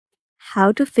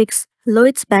How to fix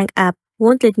Lloyds Bank app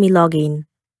won't let me log in.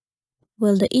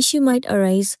 Well, the issue might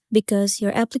arise because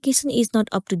your application is not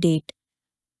up to date.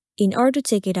 In order to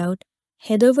check it out,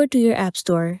 head over to your App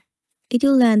Store. It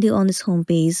will land you on this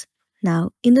homepage.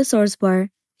 Now, in the source bar,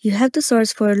 you have to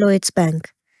search for Lloyds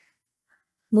Bank.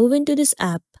 Move into this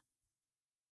app.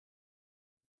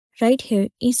 Right here,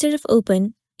 instead of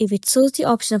open, if it shows the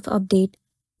option of update,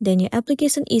 then your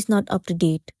application is not up to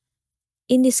date.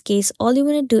 In this case, all you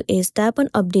want to do is tap on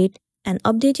update and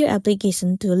update your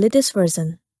application to the latest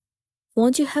version.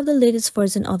 Once you have the latest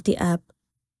version of the app,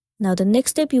 now the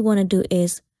next step you want to do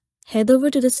is head over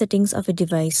to the settings of a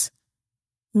device.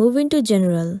 Move into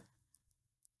General.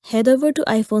 Head over to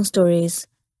iPhone Storage.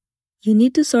 You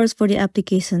need to search for the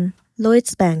application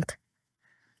Lloyds Bank.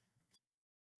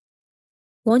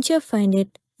 Once you find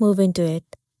it, move into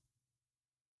it.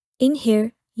 In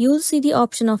here, you will see the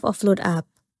option of Offload App.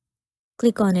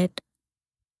 Click on it.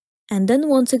 And then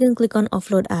once again click on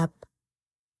Offload App.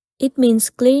 It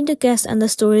means clearing the cache and the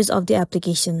storage of the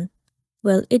application.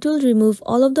 Well, it will remove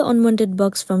all of the unwanted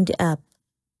bugs from the app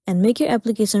and make your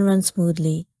application run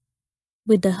smoothly.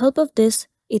 With the help of this,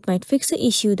 it might fix the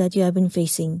issue that you have been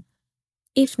facing.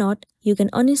 If not, you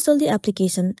can uninstall the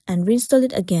application and reinstall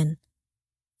it again.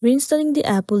 Reinstalling the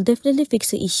app will definitely fix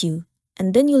the issue,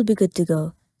 and then you'll be good to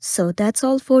go. So that's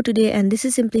all for today, and this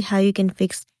is simply how you can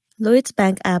fix Lloyds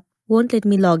Bank app won't let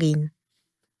me log in.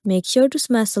 Make sure to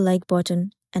smash the like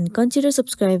button and consider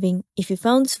subscribing if you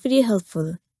found this video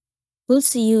helpful. We'll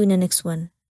see you in the next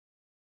one.